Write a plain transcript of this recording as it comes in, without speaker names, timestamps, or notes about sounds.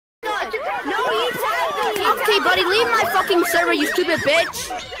Okay, buddy, leave my fucking server, you stupid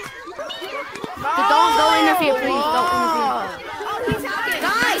bitch. Don't interfere, please. Don't interfere.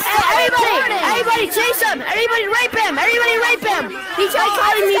 Guys, everybody chase him. Everybody rape him. He tried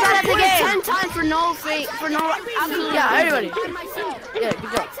calling me back at the game 10 times for no fake, for no. Yeah, everybody. Yeah,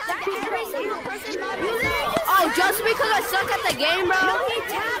 good job. Oh, just because I suck at the game, bro?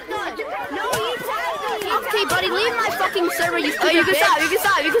 Okay, buddy, leave my fucking server, you stupid bitch.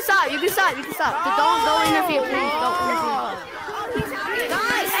 You can stop. Don't interfere, please. Don't interfere.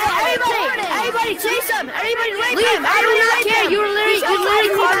 Guys, everybody chase him. Everybody rape him. I do not care. You literally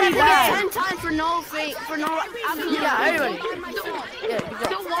called me back 10 times for no fake, for no. Yeah, everybody. Yeah, good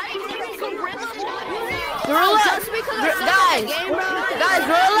job. Gorilla, guys,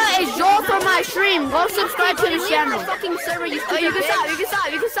 Gorilla is Joel from my stream. Go subscribe to his channel. Fucking server, you can stop.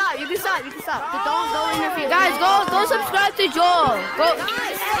 Don't interfere. Guys, go subscribe to Joel. Go.